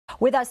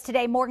With us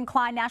today, Mort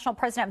Klein, National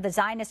President of the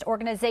Zionist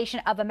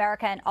Organization of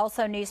America, and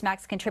also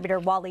Newsmax contributor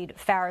Walid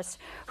Faris,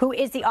 who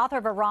is the author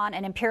of Iran,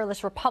 an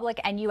Imperialist Republic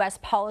and U.S.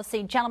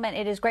 Policy. Gentlemen,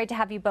 it is great to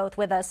have you both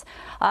with us.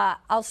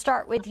 I'll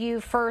start with you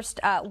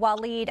first.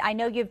 Walid, I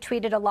know you've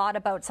tweeted a lot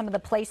about some of the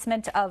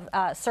placement of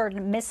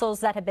certain missiles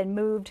that have been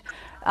moved.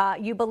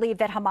 You believe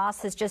that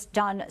Hamas has just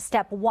done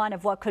step one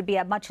of what could be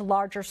a much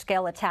larger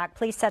scale attack.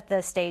 Please set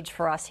the stage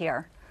for us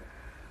here.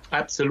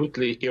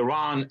 Absolutely.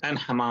 Iran and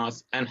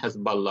Hamas and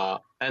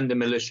Hezbollah and the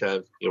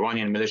militias,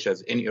 Iranian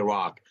militias in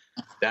Iraq,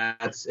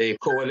 that's a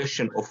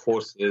coalition of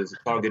forces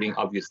targeting,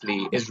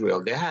 obviously,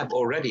 Israel. They have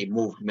already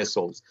moved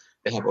missiles.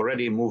 They have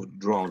already moved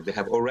drones. They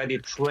have already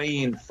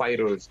trained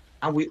fighters.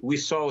 And we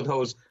saw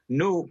those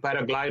new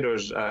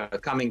paragliders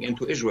coming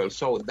into Israel.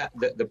 So that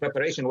the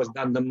preparation was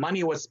done. The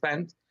money was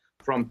spent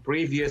from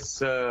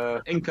previous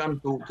income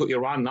to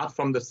Iran, not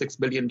from the $6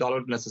 billion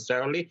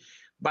necessarily.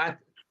 But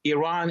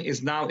Iran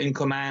is now in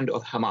command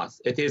of Hamas.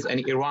 It is an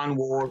Iran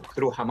war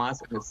through Hamas.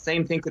 And the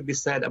same thing could be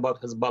said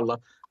about Hezbollah.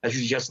 As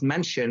you just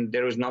mentioned,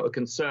 there is now a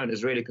concern,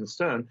 Israeli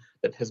concern,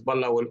 that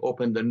Hezbollah will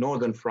open the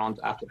northern front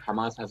after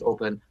Hamas has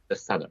opened the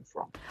southern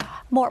front.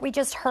 Mort, we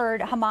just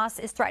heard Hamas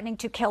is threatening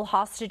to kill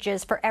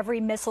hostages for every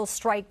missile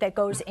strike that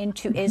goes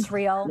into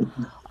Israel.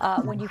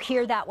 When you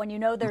hear that, when you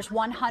know there's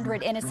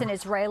 100 innocent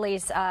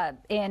Israelis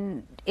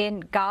in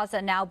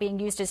Gaza now being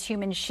used as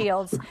human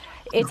shields,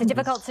 it's a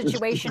difficult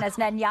situation as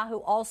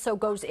Netanyahu also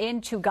goes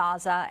into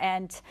Gaza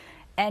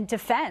and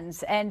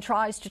defends and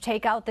tries to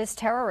take out this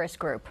terrorist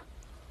group.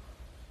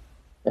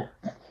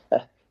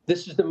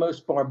 This is the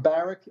most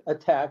barbaric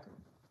attack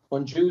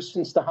on Jews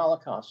since the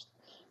Holocaust.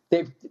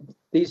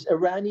 These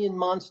Iranian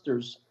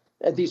monsters,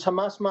 these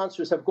Hamas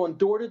monsters have gone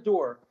door to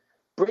door,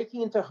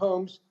 breaking into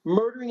homes,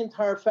 murdering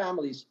entire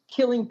families,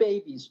 killing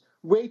babies,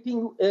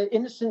 raping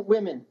innocent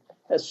women,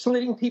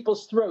 slitting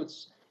people's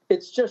throats.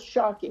 It's just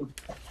shocking.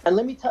 And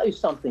let me tell you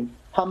something.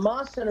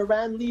 Hamas and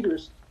Iran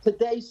leaders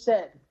today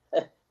said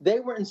they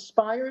were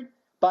inspired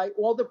by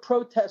all the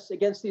protests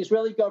against the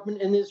Israeli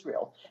government in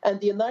Israel. And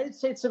the United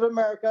States of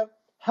America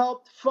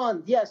helped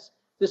fund, yes,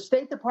 the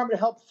State Department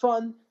helped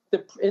fund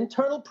the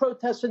internal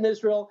protests in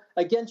Israel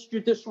against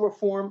judicial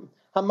reform.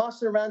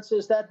 Hamas and Iran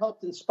says that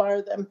helped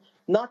inspire them,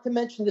 not to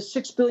mention the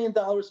 $6 billion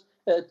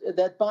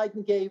that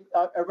Biden gave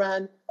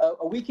Iran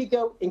a week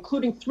ago,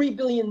 including $3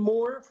 billion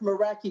more from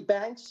Iraqi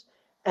banks.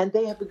 And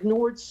they have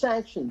ignored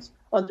sanctions.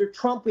 Under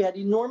Trump, we had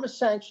enormous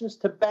sanctions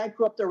to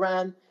bankrupt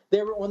Iran.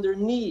 They were on their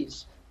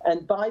knees.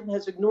 And Biden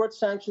has ignored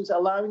sanctions,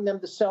 allowing them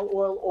to sell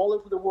oil all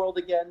over the world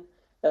again.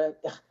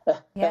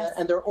 Yes.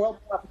 And their oil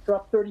profits are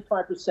up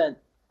 35%.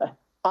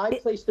 I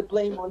place the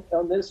blame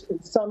on this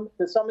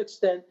to some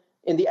extent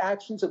in the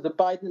actions of the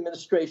Biden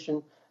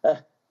administration,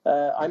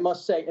 I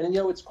must say. And,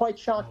 it's quite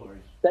shocking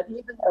that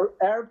even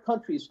Arab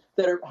countries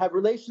that have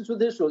relations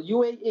with Israel,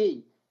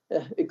 UAE,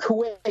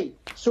 Kuwait,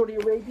 Saudi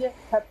Arabia,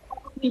 have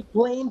publicly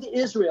blamed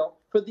Israel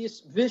for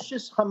these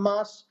vicious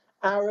Hamas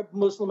Arab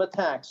Muslim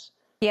attacks.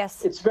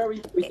 Yes. It's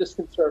very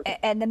disconcerting.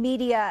 And the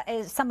media,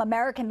 some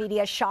American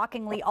media,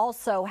 shockingly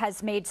also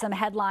has made some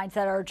headlines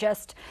that are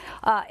just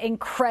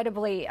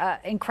incredibly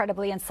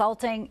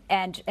insulting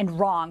and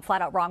wrong,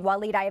 flat out wrong.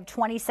 Walid, I have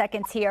 20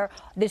 seconds here.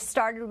 This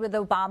started with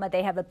Obama.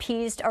 They have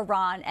appeased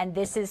Iran, and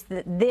this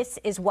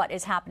is what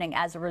is happening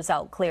as a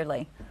result,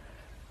 clearly.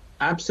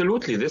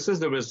 Absolutely. This is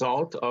the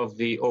result of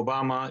the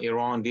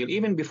Obama-Iran deal,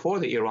 even before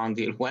the Iran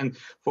deal, when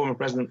former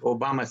President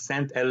Obama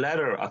sent a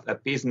letter of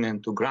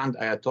appeasement to Grand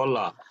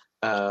Ayatollah,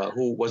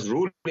 who was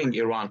ruling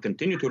Iran,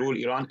 continued to rule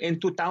Iran in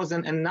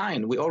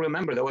 2009. We all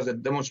remember there was a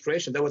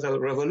demonstration, there was a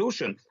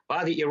revolution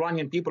by the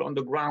Iranian people on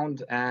the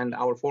ground, and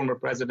our former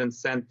president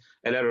sent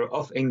a letter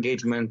of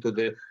engagement to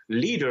the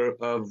leader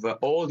of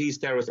all these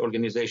terrorist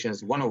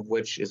organizations, one of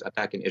which is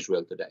attacking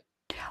Israel today.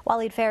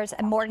 Walid Faris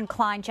and Mort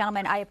Klein,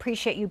 gentlemen, I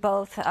appreciate you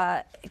both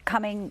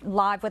coming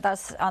live with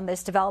us on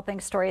this developing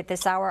story at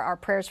this hour. Our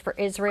prayers for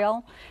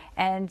Israel,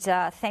 and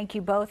thank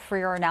you both for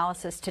your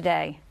analysis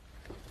today.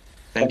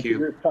 Thank you.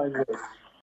 For your kind words.